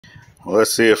Well,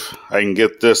 let's see if I can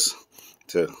get this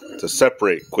to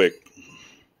separate quick.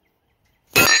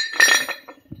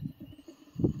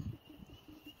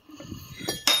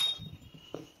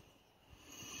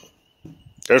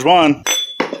 There's one.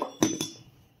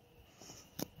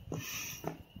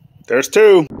 There's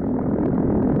two.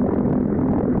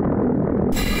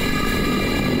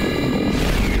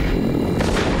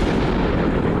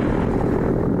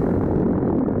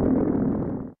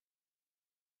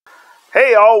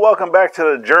 Hey y'all, welcome back to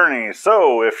the journey.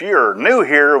 So if you're new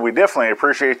here, we definitely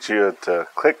appreciate you to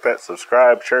click that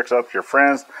subscribe, share it up with your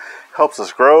friends, helps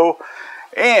us grow.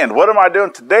 And what am I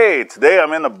doing today? Today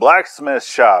I'm in the blacksmith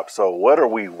shop. So what are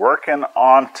we working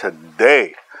on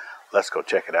today? Let's go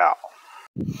check it out.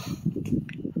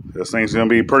 This thing's gonna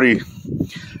be pretty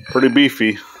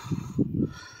beefy.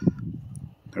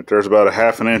 If there's about a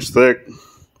 ½ inch thick,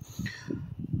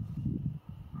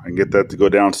 I can get that to go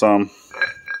down some.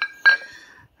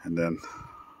 And then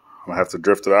I'm gonna have to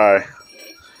drift it eye.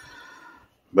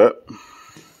 But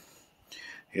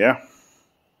yeah,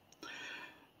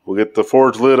 we'll get the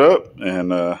forge lit up and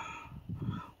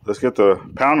let's get the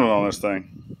pounding on this thing.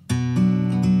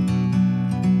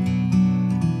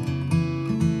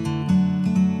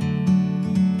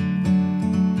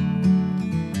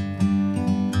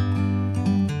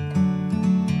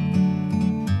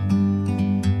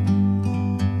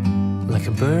 Like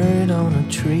a bird on a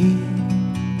tree,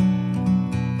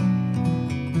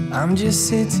 I'm just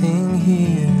sitting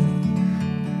here.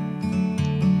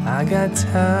 I got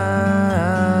time,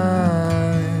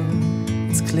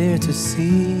 it's clear to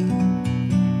see.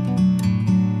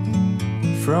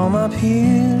 From up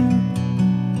here,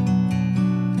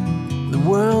 the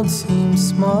world seems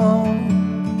small.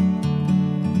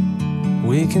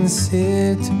 We can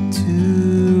sit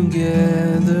together.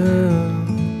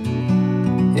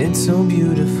 It's so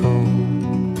beautiful,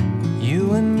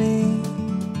 you and me.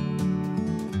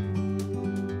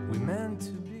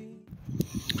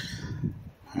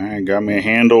 Alright, got me a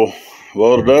handle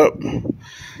welded up.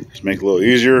 Just make it a little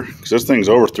easier because this thing's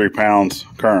over 3 pounds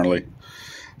currently.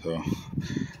 So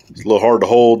it's a little hard to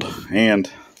hold, and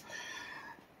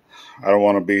I don't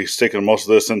want to be sticking most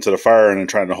of this into the fire and then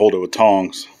trying to hold it with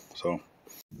tongs. So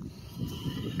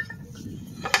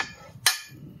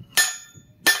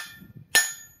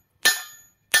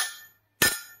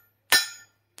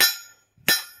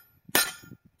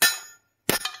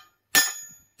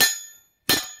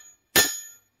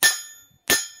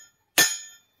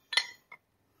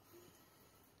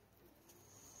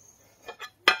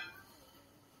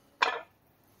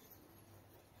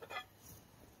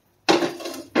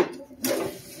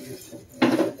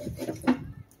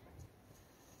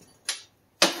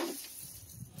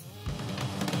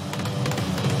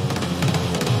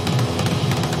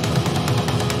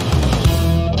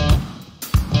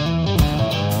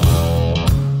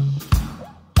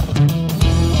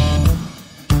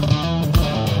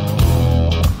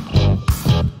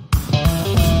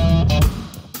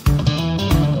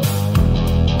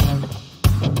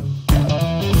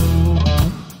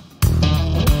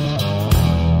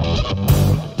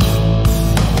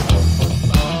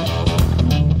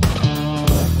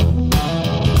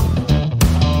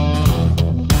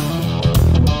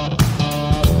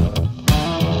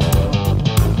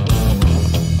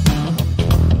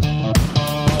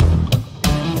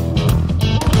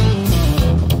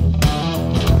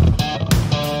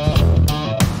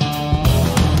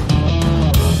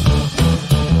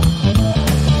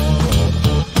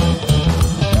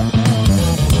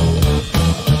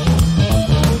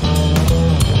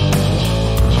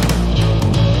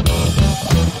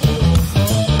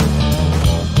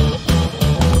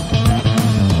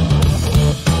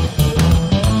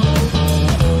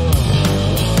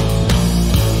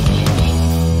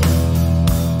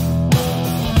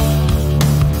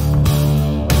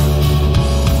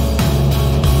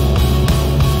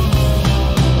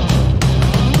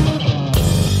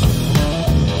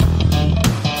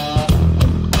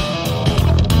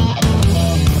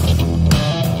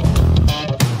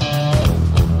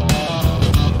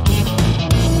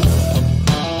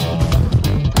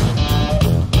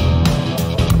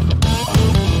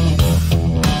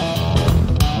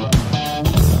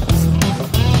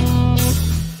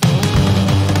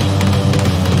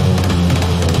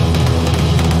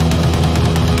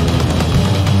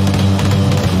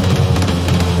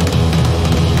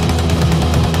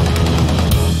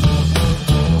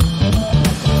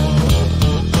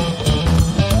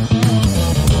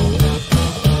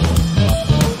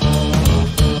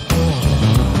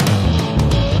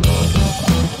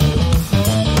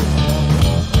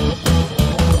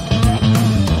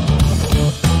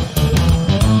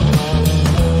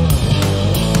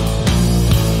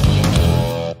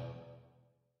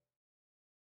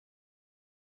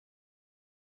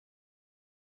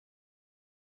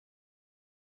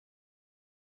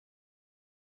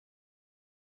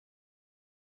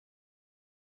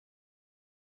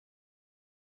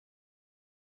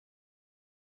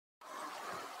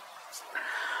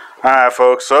Alright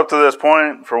folks, so up to this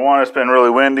point, for one, it's been really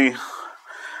windy.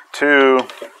 Two,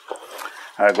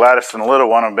 Gladys and the little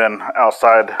one have been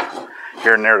outside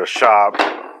here near the shop,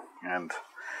 and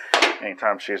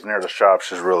anytime she's near the shop,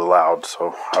 she's really loud,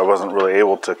 so I wasn't really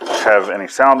able to have any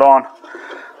sound on,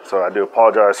 so I do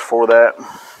apologize for that.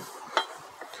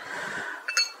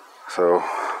 So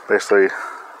basically,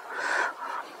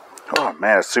 oh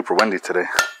man, it's super windy today.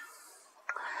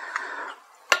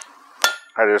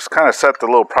 I just kind of set the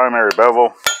little primary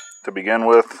bevel to begin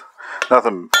with,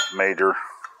 nothing major.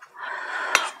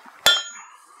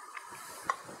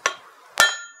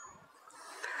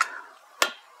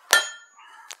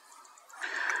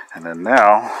 And then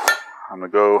now I'm going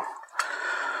to go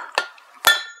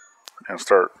and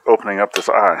start opening up this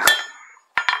eye.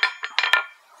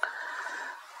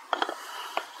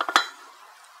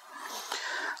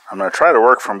 I'm going to try to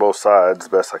work from both sides as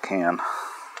best I can.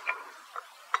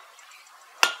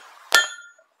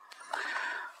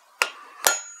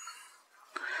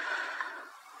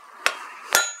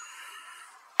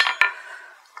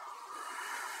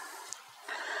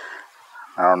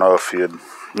 I don't know if you'd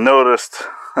noticed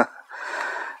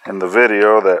in the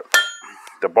video that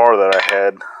the bar that I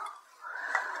had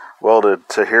welded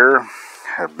to here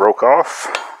had broke off.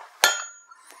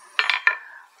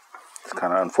 It's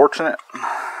kind of unfortunate,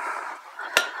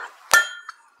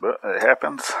 but it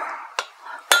happens.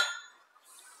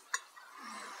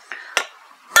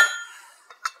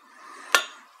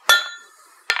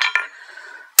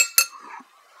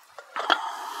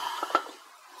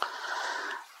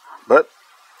 But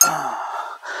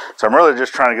so I'm really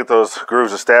just trying to get those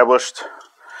grooves established,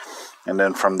 and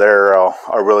then from there I'll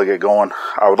really get going.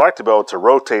 I would like to be able to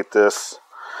rotate this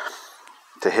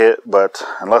to hit, but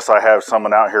unless I have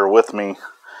someone out here with me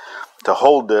to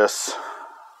hold this,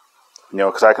 you know,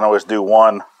 because I can always do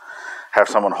one, have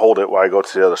someone hold it while I go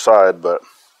to the other side, but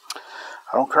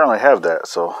I don't currently have that,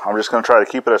 so I'm just going to try to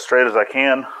keep it as straight as I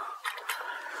can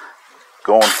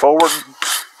going forward.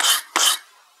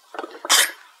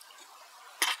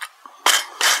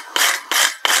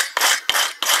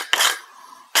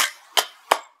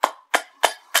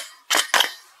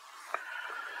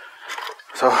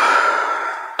 So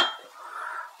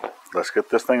let's get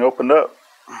this thing opened up.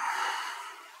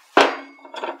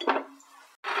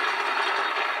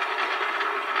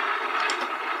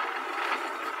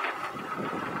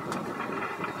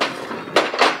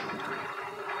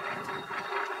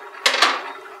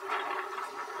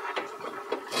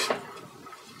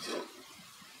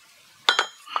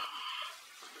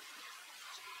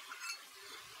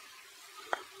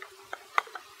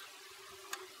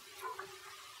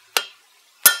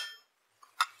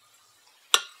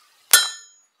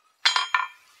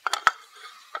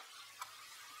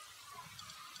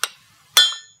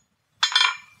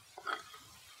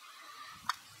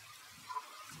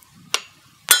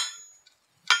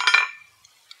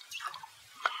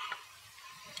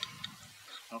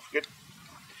 Don't forget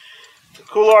to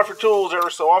cool off your tools ever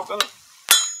so often.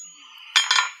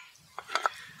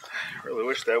 I really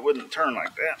wish that wouldn't turn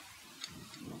like that.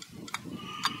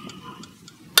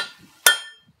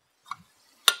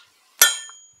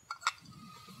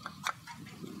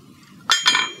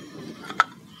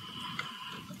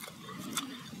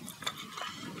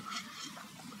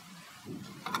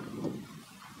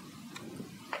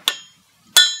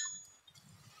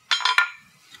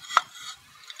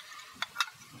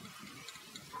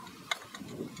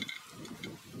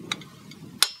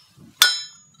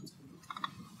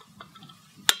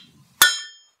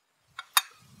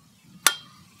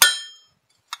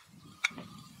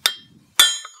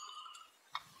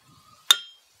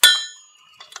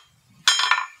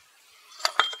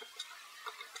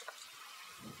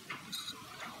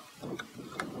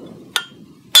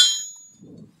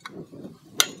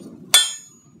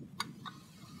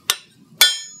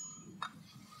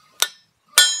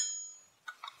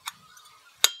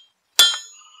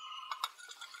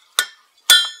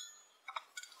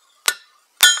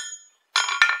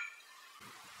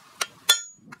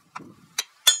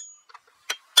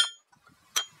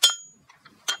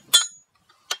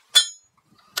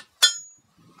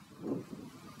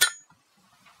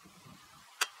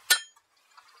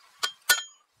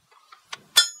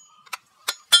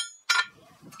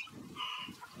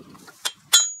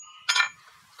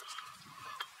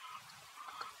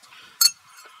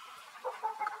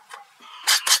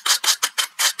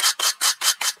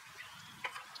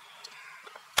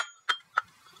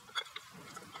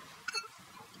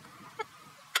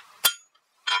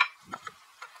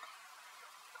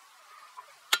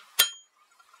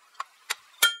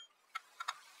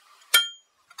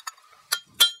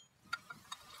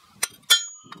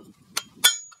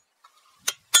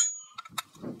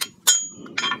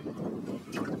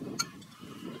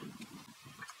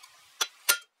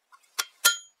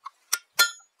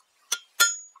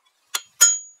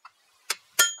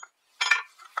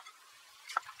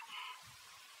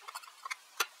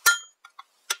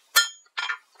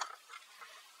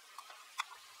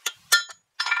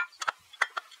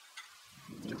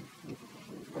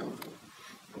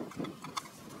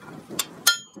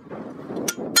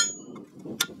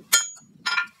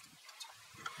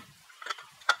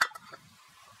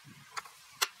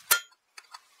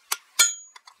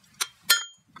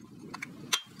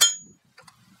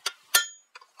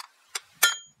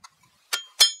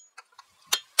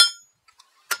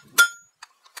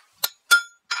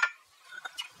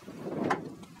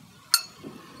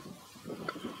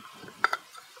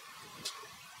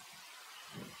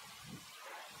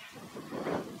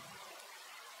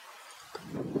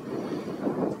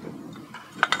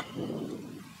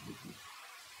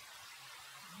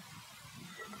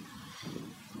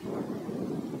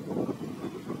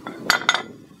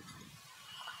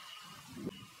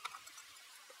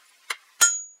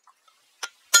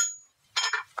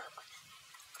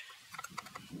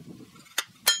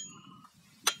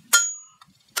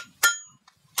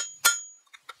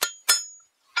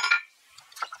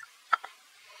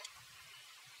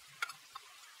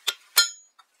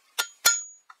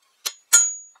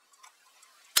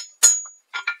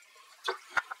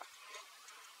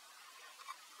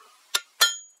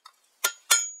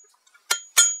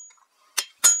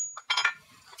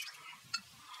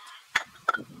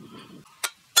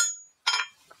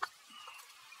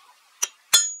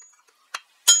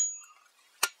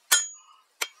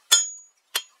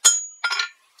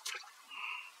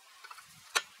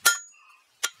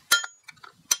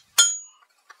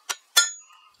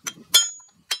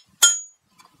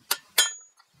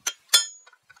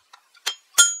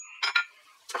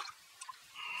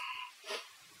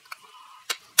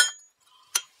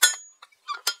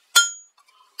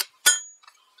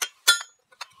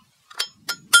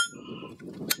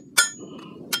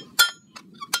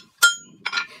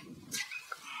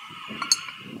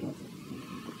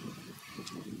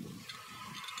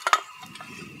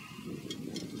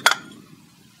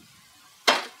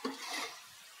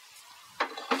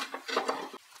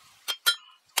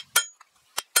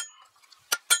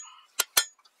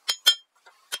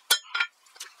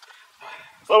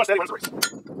 Slow and steady wins the race.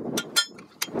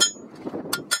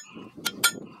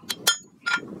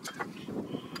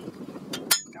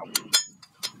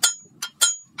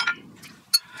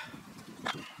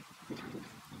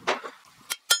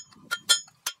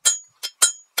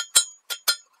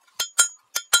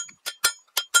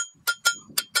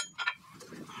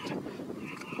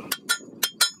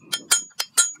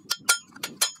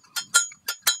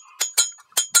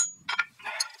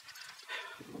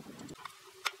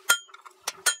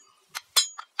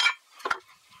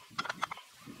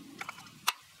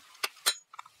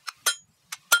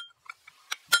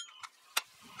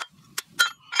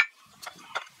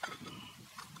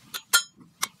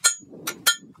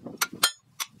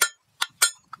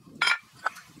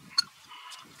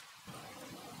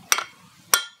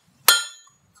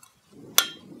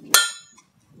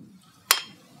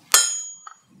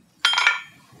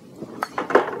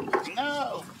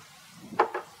 No.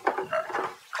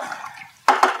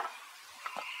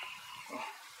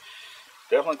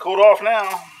 Definitely cooled off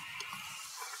now.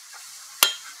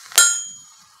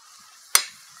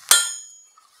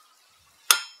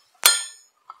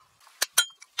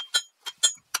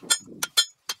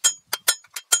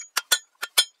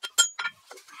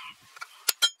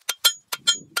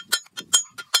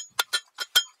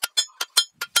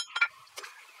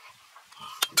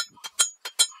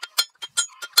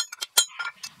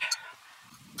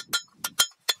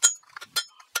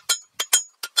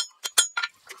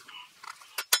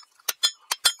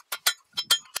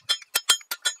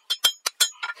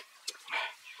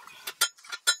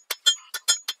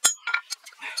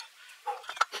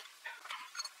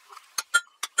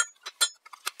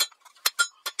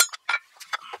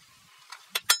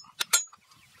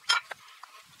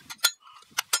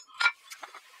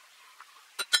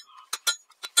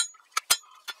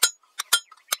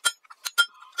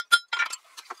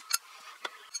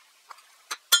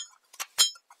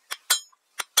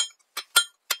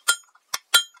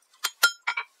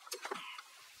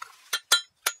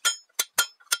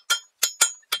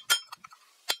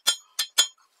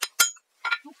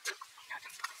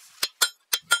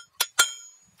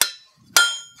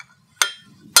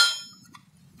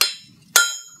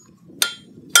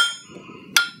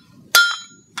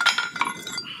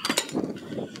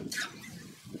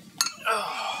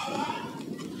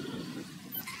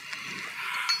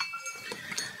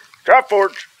 Drop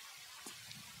forge.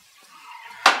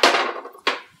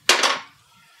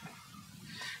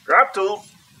 Drop tool.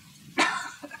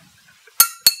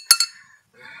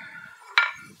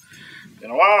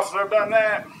 Been a while since I've done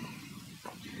that.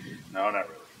 No, not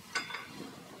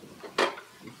really.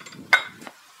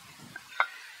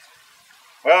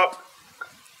 Well,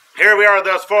 here we are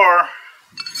thus far.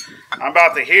 I'm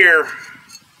about to here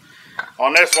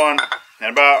on this one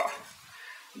and about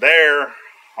there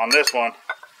on this one.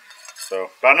 So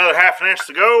about another ½ an inch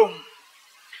to go.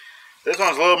 This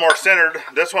one's a little more centered.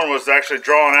 This one was actually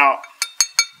drawn out.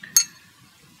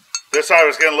 This side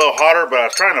was getting a little hotter, but I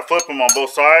was trying to flip them on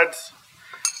both sides.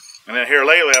 And then here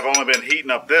lately, I've only been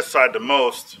heating up this side the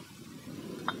most.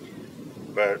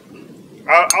 But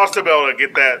I'll still be able to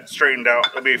get that straightened out.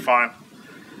 It'll be fine.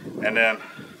 And then,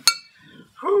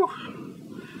 whew,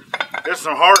 this is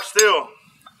some hard steel.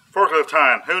 Forklift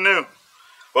time. Who knew?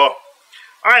 Well,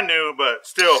 I knew, but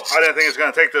still, I didn't think it was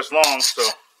going to take this long. So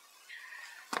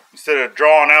instead of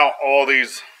drawing out all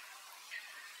these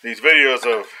videos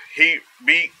of heat,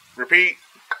 beat, repeat,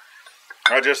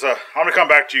 I'm going to come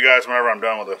back to you guys whenever I'm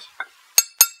done with this.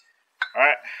 All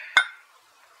right.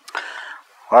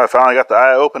 Well, I finally got the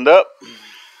eye opened up.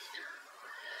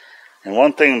 And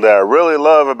one thing that I really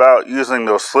love about using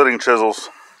those slitting chisels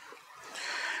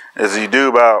is you do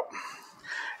about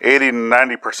 80 to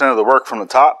 90% of the work from the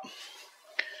top.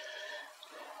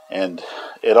 And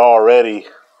it already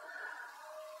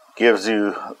gives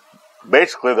you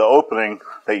basically the opening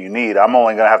that you need. I'm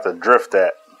only going to have to drift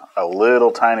that a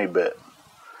little tiny bit.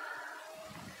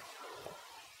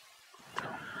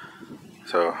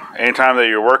 So anytime that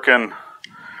you're working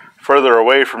further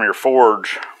away from your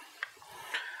forge,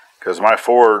 because my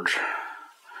forge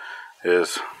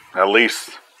is at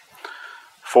least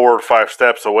 4 or 5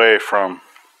 steps away from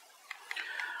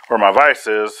where my vise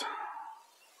is,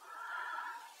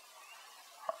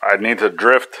 I need to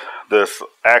drift this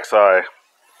axe eye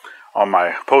on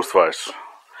my post vise.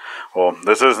 Well,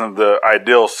 this isn't the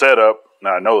ideal setup,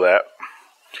 I know that,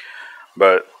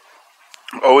 but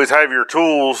always have your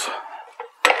tools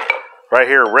right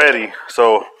here ready,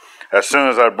 so as soon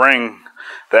as I bring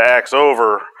the axe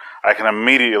over, I can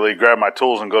immediately grab my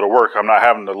tools and go to work. I'm not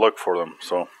having to look for them.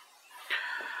 So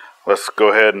let's go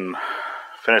ahead and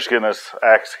finish getting this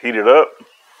axe heated up,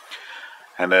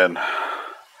 and then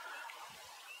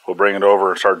we'll bring it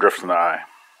over and start drifting the eye.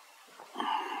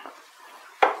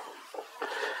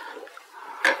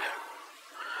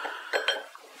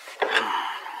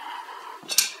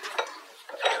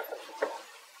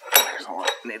 So I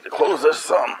need to close this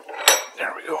some.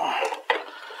 There we go.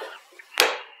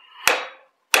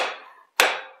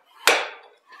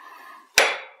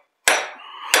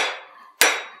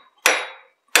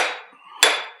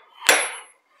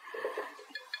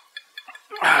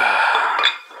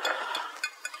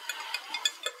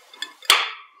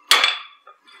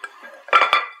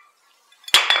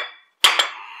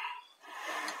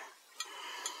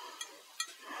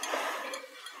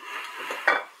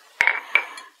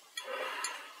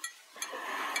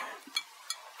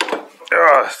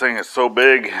 Oh, this thing is so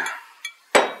big.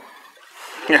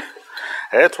 Yeah,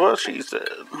 that's what she said.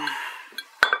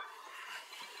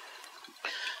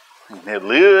 Need a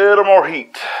little more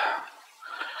heat.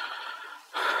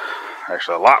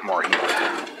 Actually, a lot more heat.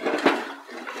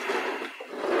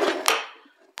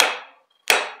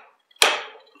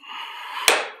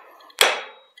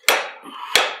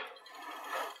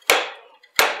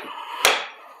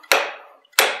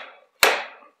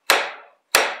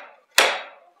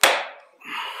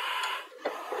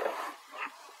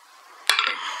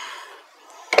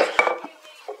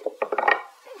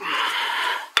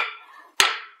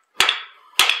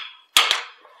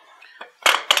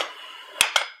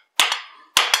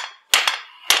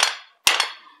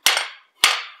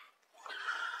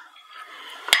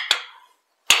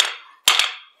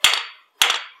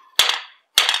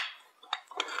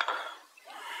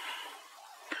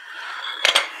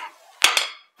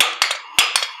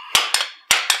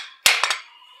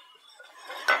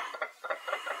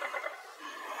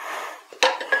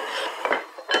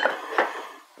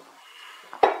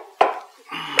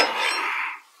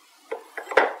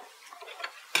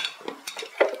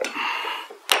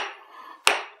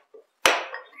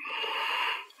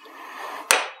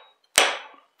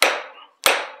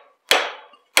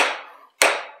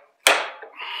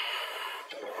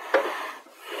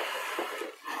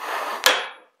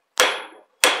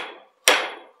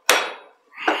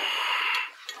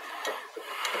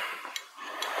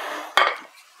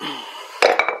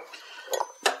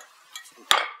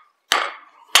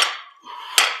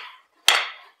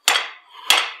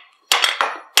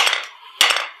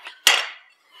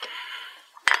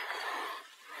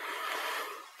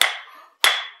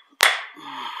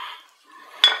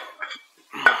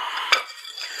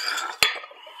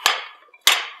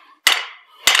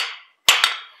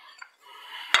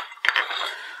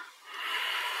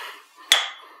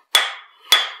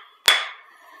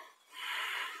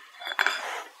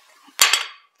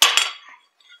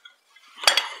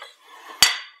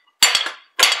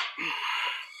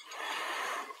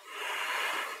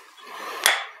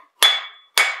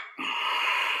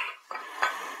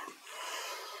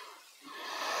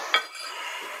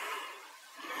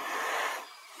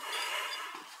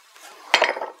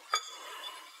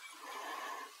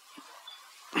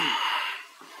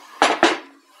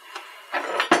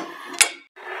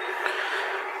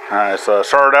 Alright, so I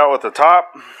started out with the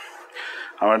top.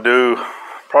 I'm going to do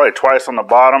probably twice on the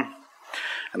bottom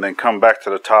and then come back to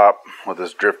the top with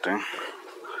this drifting.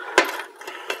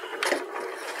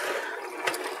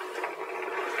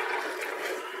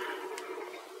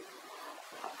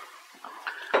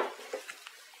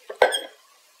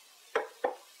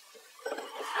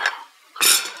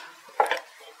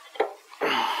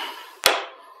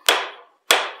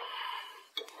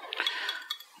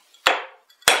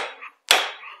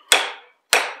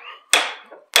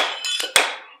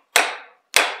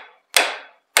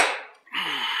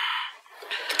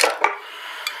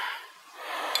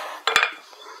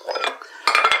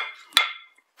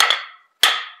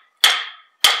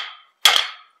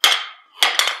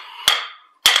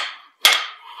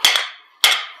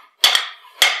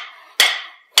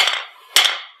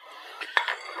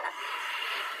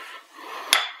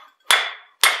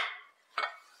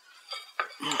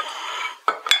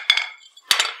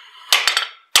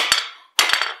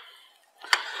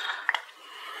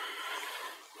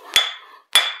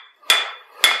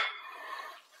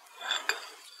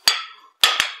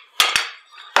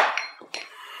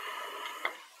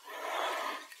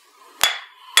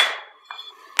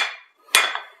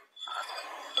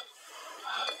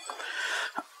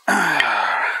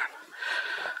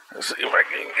 Let's see if I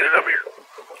can get it up here.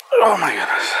 Oh my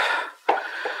goodness.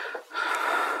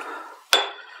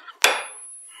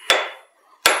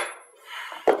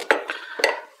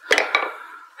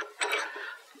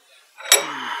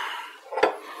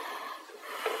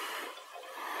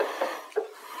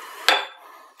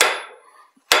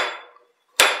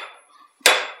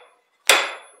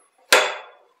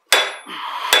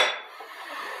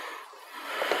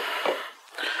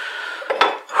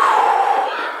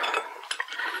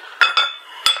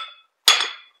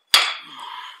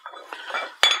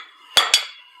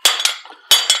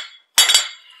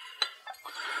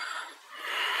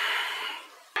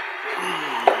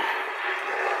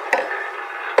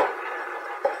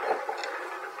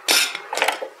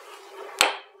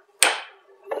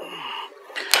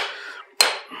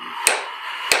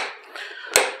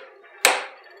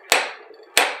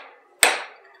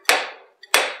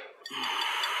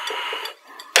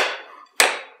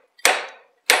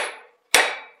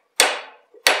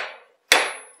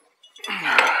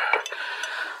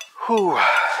 Whew.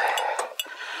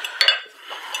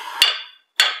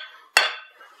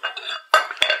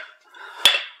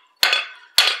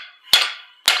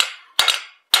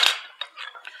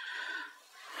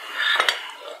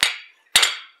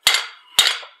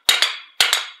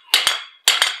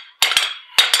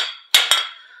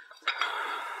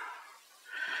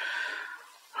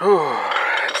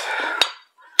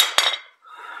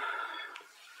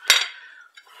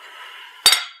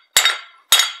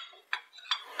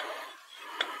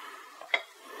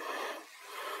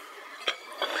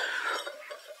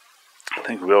 I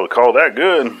think we'll be able to call that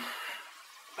good.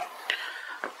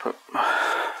 Put the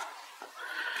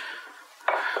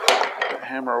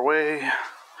hammer away.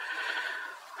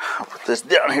 I'll put this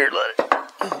down here, let it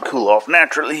cool off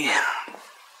naturally.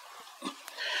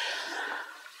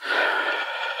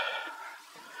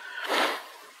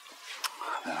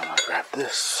 Then I'm gonna grab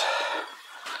this.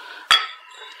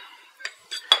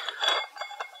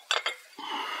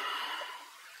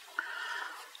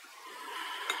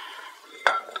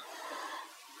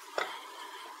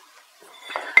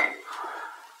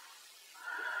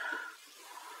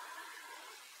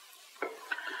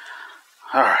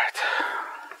 All right.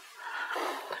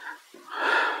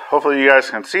 Hopefully you guys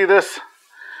can see this.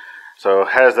 So it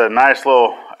has a nice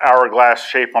little hourglass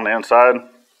shape on the inside.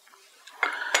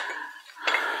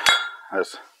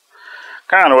 That's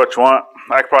kind of what you want.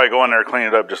 I could probably go in there and clean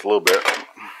it up just a little bit.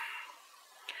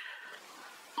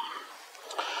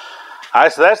 All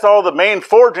right, so that's all the main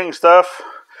forging stuff.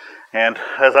 And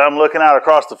as I'm looking out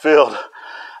across the field,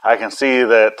 I can see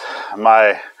that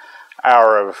my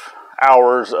hours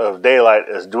of daylight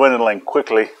is dwindling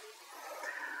quickly.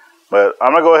 But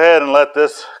I'm gonna go ahead and let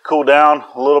this cool down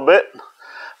a little bit,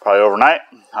 probably overnight.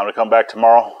 I'm gonna come back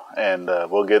tomorrow and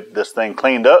we'll get this thing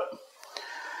cleaned up.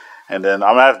 And then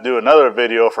I'm gonna have to do another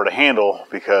video for the handle,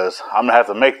 because I'm gonna have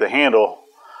to make the handle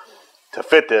to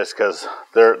fit this, because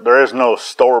there is no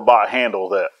store-bought handle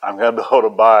that I'm gonna be able to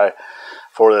buy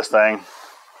for this thing.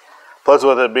 Plus,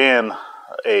 with it being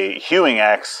a hewing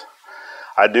axe,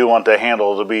 I do want the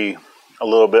handle to be a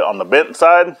little bit on the bent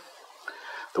side,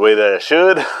 the way that it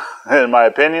should, in my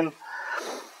opinion.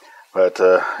 But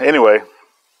anyway,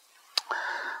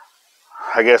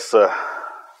 I guess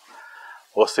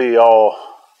we'll see y'all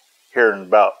here in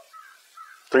about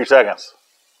 3 seconds.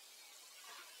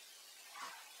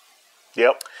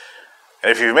 Yep.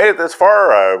 And if you've made it this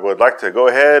far, I would like to go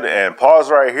ahead and pause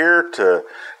right here to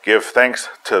give thanks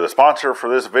to the sponsor for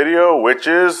this video, which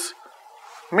is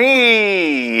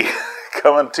me,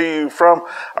 coming to you from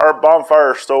our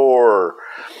bonfire store.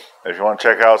 If you want to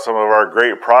check out some of our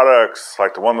great products,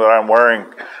 like the one that I'm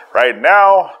wearing right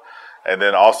now, and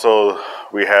then also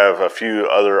we have a few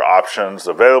other options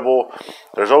available.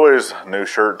 There's always new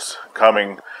shirts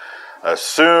coming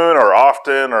soon or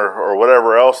often or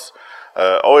whatever else.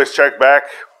 Always check back.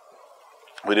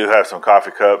 We do have some coffee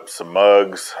cups, some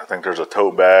mugs. I think there's a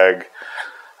tote bag.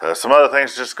 Some other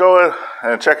things. Just go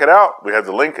and check it out. We have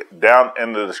the link down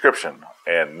in the description.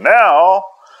 And now,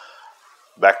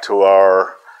 back to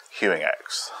our hewing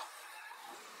axe.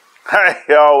 Hi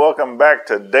y'all, welcome back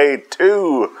to day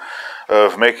 2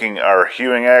 of making our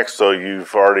hewing axe. So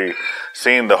you've already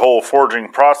seen the whole forging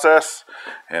process,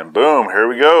 and boom, here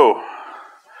we go.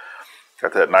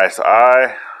 Got that nice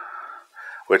eye,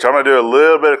 which I'm going to do a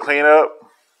little bit of cleanup,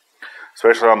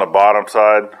 especially on the bottom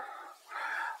side.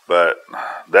 But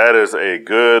that is a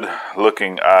good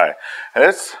looking eye, and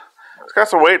it's got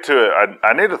some weight to it.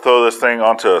 I need to throw this thing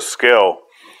onto a scale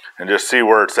and just see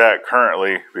where it's at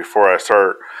currently before I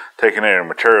start taking any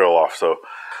material off. So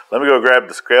let me go grab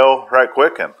the scale right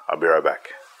quick and I'll be right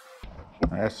back.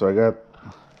 All right, so I got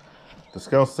the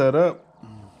scale set up.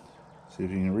 See if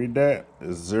you can read that.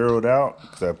 It's zeroed out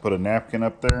because I put a napkin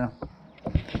up there.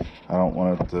 I don't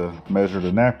want it to measure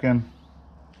the napkin.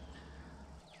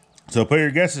 So put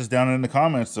your guesses down in the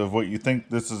comments of what you think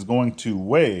this is going to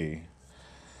weigh.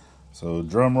 So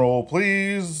drum roll,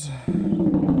 please.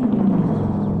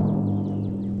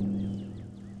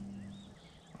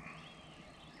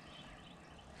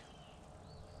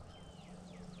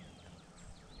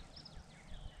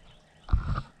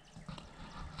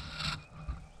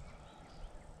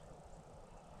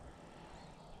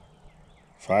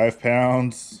 £5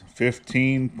 pounds,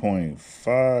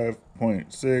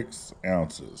 15.5.6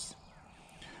 ounces.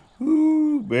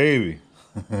 Ooh, baby.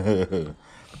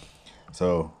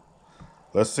 So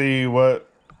let's see what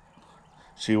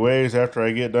she weighs after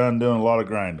I get done doing a lot of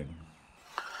grinding.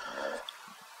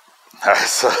 All right,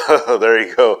 so there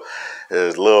you go.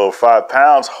 It's a little 5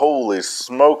 pounds. Holy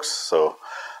smokes. So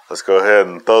let's go ahead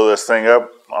and throw this thing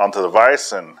up onto the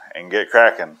vise and get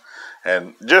cracking.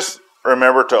 And just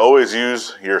remember to always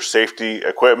use your safety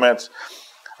equipment.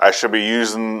 I should be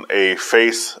using a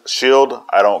face shield.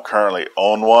 I don't currently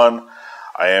own one.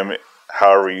 I am,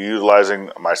 however,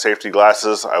 utilizing my safety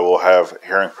glasses. I will have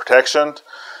hearing protection.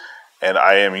 And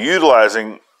I am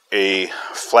utilizing a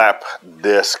flap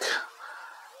disc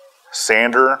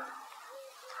sander.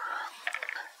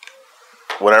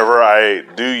 Whenever I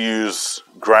do use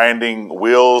grinding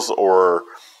wheels or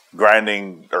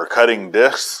grinding or cutting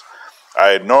discs,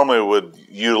 I normally would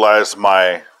utilize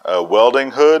my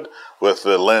welding hood with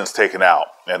the lens taken out,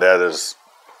 and that is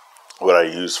what I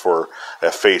use for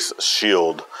a face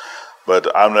shield. But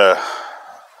I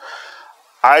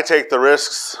take the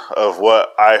risks of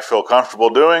what I feel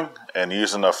comfortable doing, and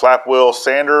using a flap wheel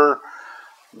sander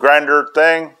grinder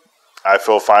thing, I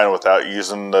feel fine without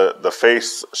using the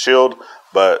face shield,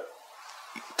 but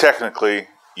technically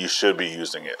you should be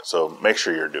using it, so make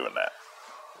sure you're doing that.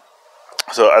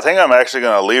 So I think I'm actually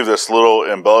going to leave this little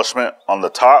embellishment on the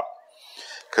top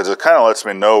because it kind of lets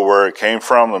me know where it came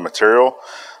from, the material.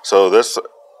 So this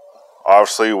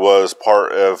obviously was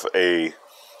part of a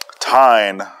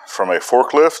tine from a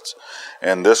forklift,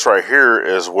 and this right here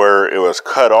is where it was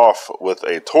cut off with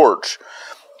a torch.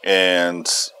 And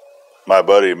my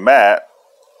buddy Matt,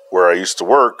 where I used to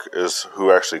work, is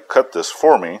who actually cut this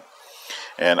for me,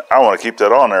 and I want to keep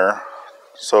that on there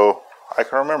so I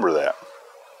can remember that.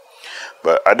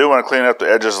 But I do want to clean up the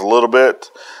edges a little bit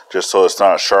just so it's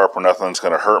not sharp or nothing's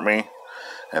going to hurt me.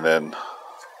 And then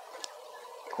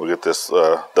we'll get this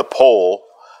the pole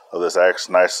of this axe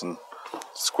nice and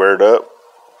squared up,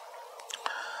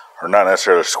 or not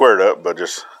necessarily squared up, but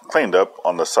just cleaned up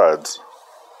on the sides.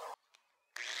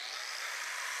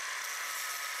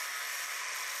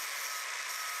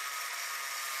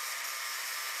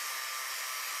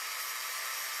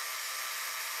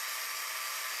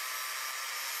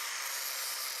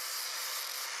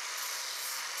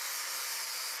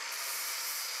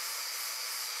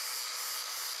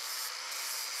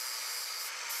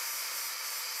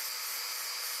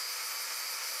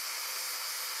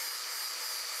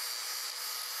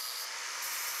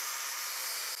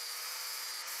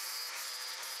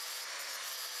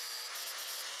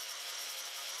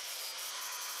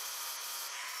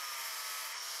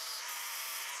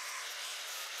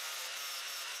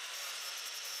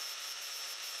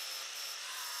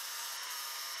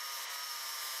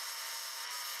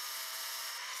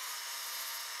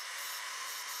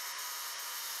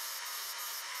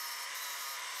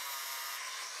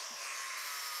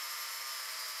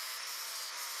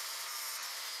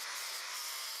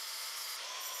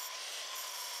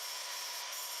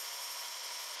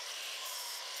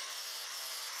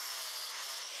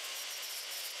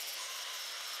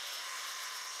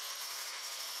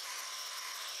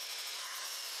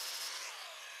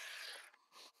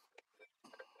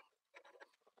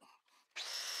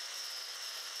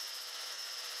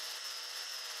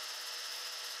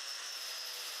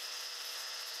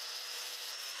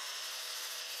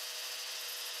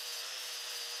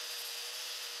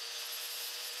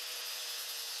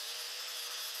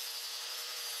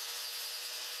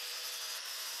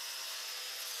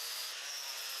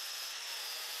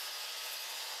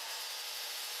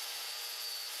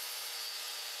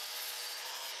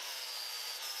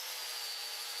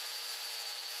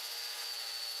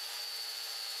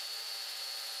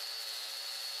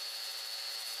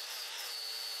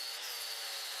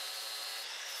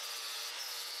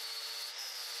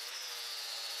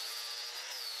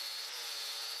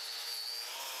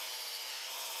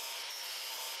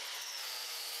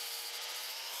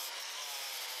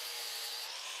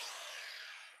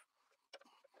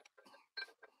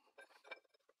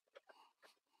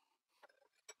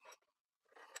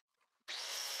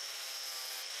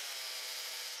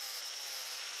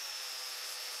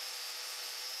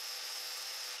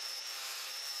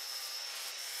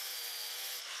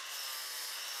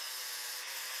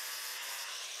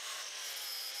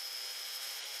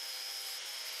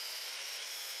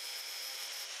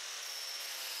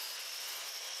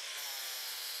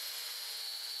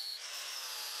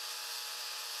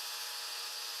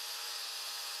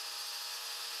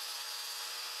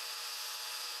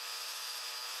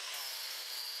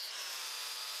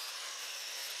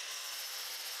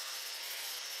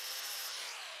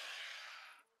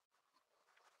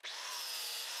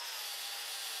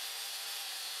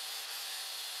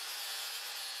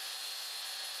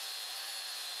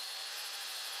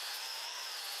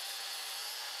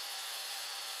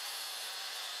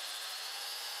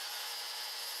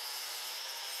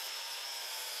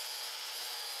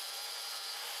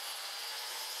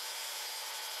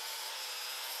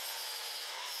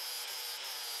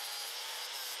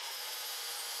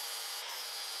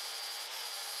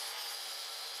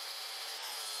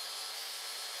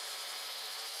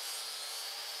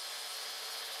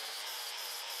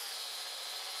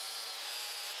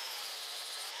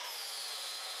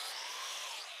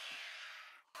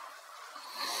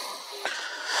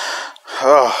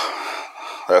 Oh,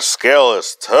 that scale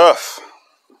is tough.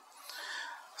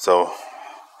 So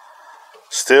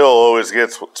steel always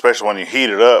gets, especially when you heat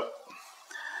it up,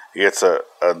 it gets a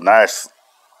nice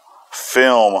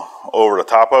film over the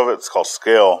top of it. It's called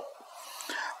scale.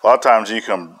 A lot of times you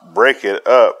can break it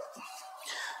up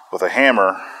with a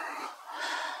hammer,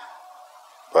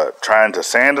 but trying to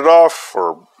sand it off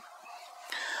or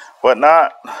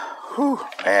whatnot, whew,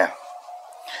 man,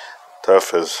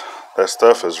 that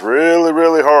stuff is really,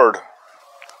 really hard.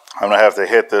 I'm gonna have to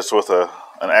hit this with an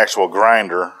actual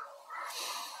grinder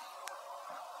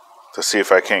to see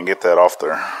if I can't get that off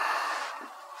there.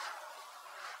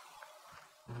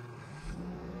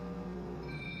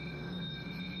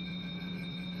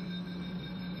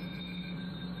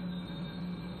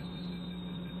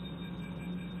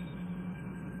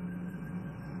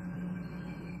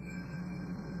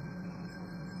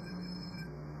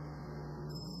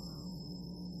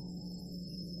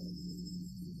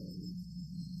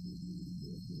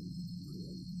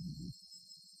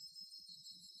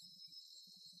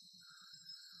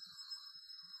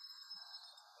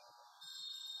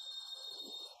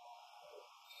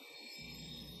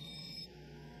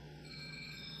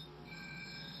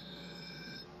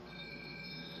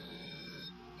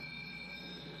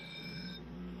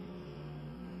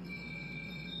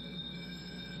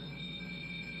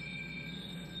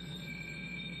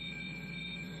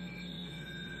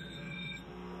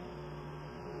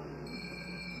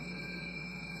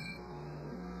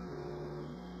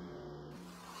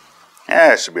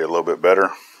 Yeah, it should be a little bit better.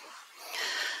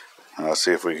 And let's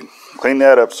see if we can clean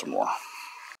that up some more.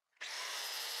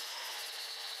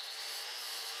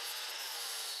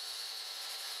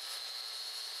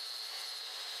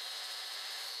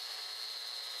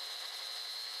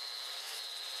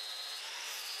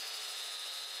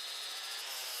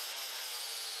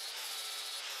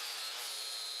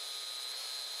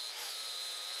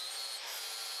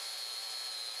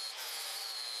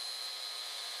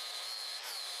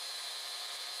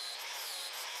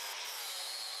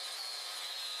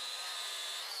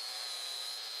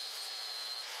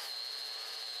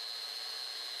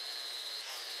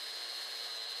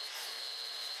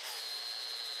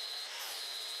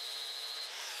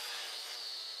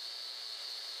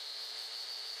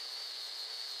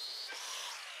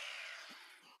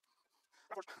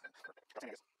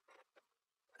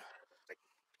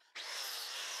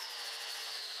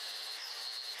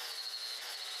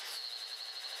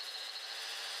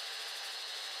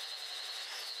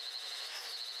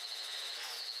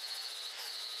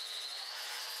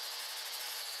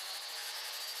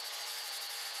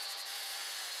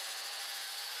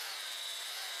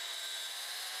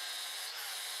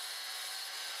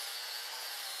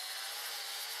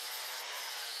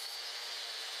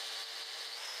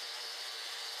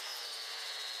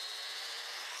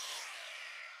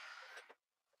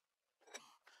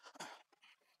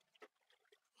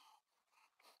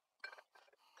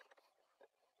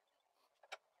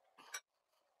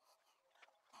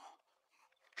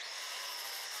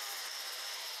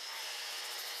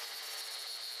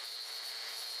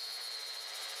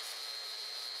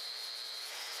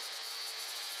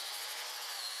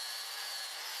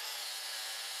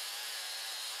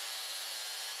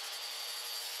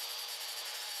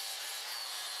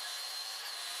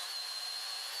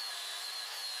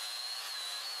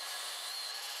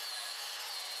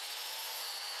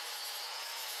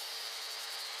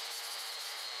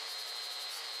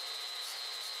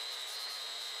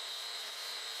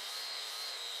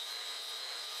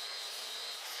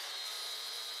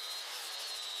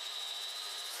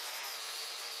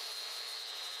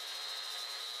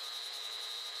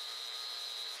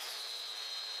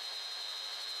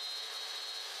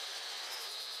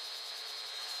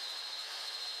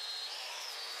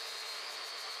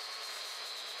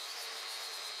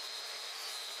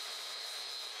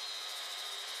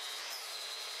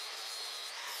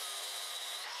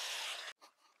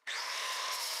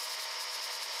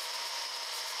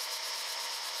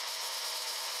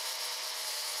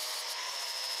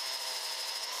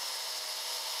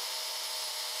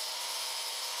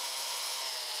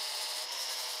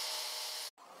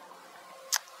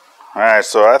 Alright,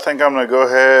 so I think I'm going to go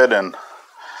ahead and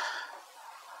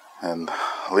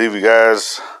leave you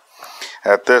guys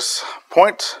at this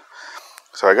point.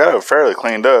 So I got it fairly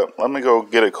cleaned up. Let me go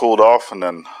get it cooled off, and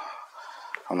then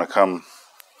I'm going to come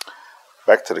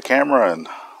back to the camera and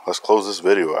let's close this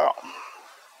video out.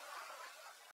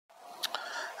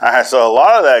 Alright, so a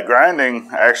lot of that grinding,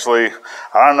 actually,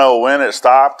 I don't know when it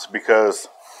stopped, because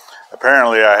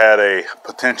apparently I had a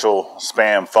potential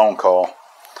spam phone call,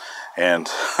 and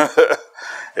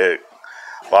it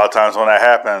a lot of times when that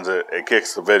happens, it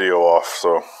kicks the video off.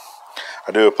 So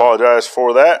I do apologize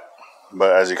for that.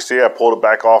 But as you can see, I pulled it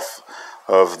back off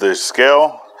of the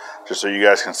scale just so you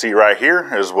guys can see right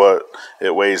here is what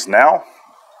it weighs now.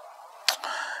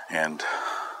 And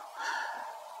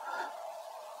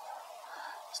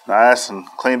it's nice and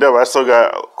cleaned up. I still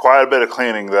got quite a bit of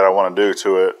cleaning that I want to do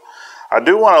to it. I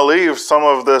do want to leave some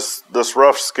of this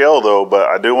rough scale though, but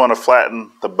I do want to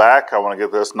flatten the back. I want to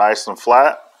get this nice and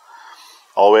flat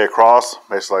all the way across,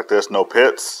 basically like this, no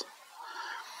pits.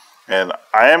 And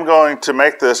I am going to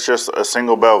make this just a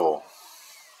single bevel.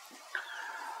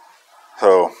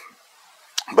 So,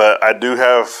 but I do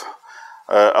have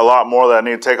a lot more that I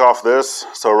need to take off this.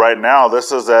 So right now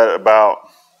this is at about,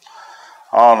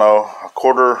 I don't know,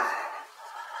 1/4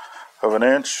 of an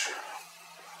inch.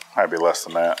 Might be less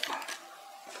than that.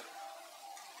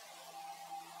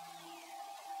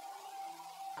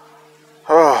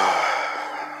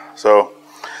 So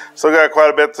still got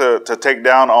quite a bit to take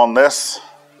down on this.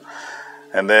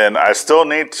 And then I still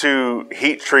need to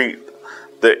heat treat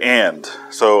the end.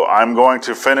 So I'm going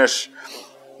to finish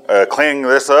cleaning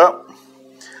this up.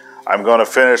 I'm going to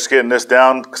finish getting this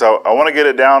down because I want to get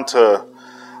it down to,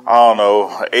 I don't know,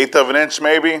 1/8 of an inch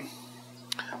maybe.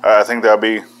 I think that'll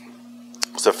be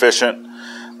sufficient.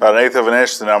 About 1/8 of an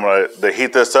inch. Then I'm going to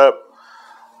heat this up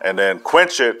and then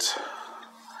quench it.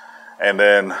 And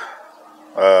then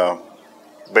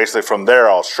basically from there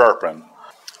I'll sharpen.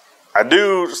 I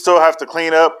do still have to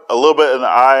clean up a little bit in the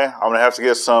eye. I'm going to have to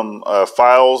get some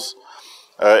files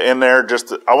in there.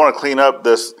 I want to clean up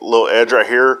this little edge right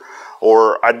here.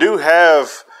 Or I do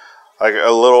have like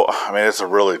a little, I mean, it's a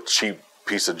really cheap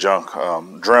piece of junk,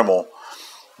 Dremel,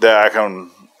 that I can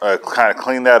kind of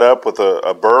clean that up with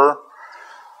a burr.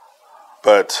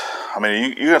 But, I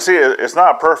mean, you can see it's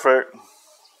not perfect.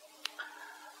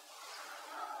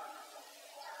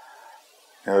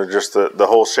 You know, just the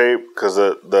whole shape, because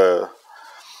like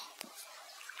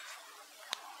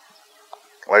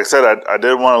I said, I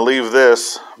did want to leave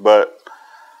this, but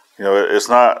you know, it's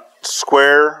not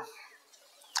square.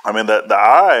 I mean, the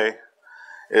eye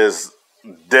is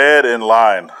dead in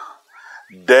line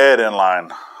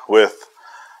with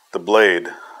the blade.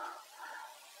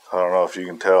 I don't know if you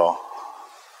can tell.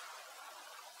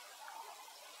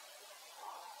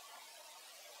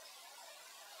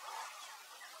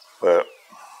 But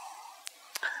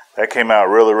that came out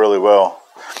really, really well.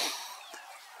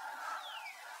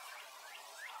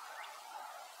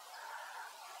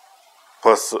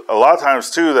 Plus, a lot of times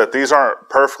too, that these aren't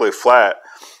perfectly flat.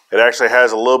 It actually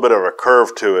has a little bit of a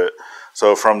curve to it.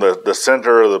 So from the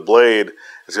center of the blade,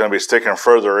 it's going to be sticking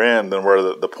further in than where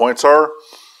the points are.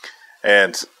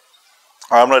 And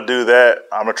I'm going to do that.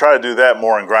 I'm going to try to do that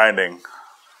more in grinding.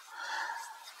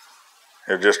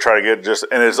 And just try to get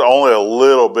and it's only a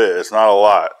little bit. It's not a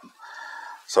lot.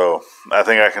 So I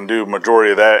think I can do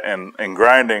majority of that in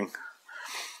grinding.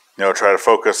 You know, try to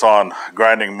focus on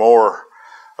grinding more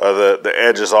the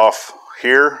edges off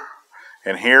here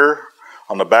and here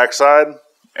on the back side,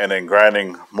 and then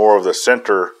grinding more of the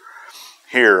center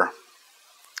here.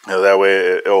 You know, that way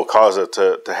it will cause it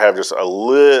to have just a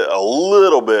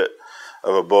little bit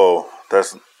of a bow.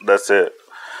 That's it.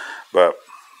 But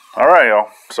all right, y'all.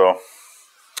 So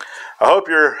I hope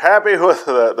you're happy with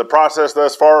the process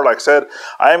thus far. Like I said,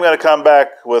 I am going to come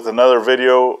back with another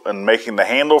video and making the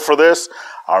handle for this.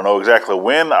 I don't know exactly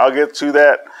when I'll get to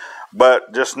that,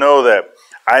 but just know that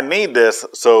I need this.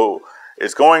 So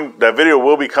that video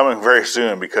will be coming very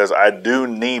soon, because I do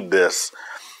need this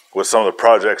with some of the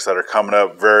projects that are coming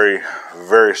up very,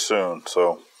 very soon.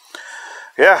 So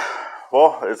yeah,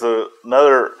 well, it's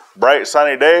another bright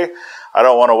sunny day. I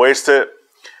don't want to waste it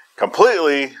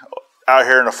completely out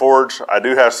here in the forge. I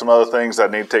do have some other things I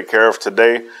need to take care of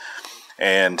today.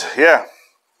 And yeah,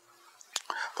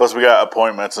 plus we got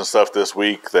appointments and stuff this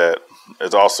week that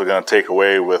is also going to take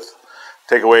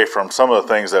away from some of the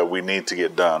things that we need to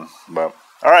get done. But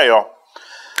all right, y'all.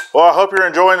 Well, I hope you're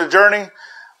enjoying the journey.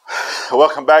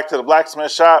 Welcome back to the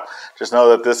Blacksmith Shop. Just know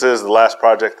that this is the last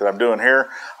project that I'm doing here.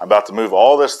 I'm about to move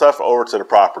all this stuff over to the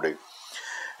property.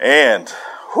 And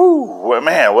whew,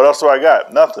 man, what else do I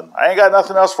got? Nothing. I ain't got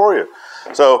nothing else for you.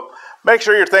 So make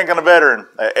sure you're thanking a veteran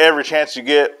at every chance you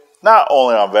get, not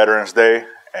only on Veterans Day.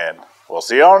 And we'll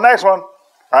see you on the next one. All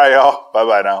right, y'all.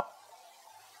 Bye-bye now.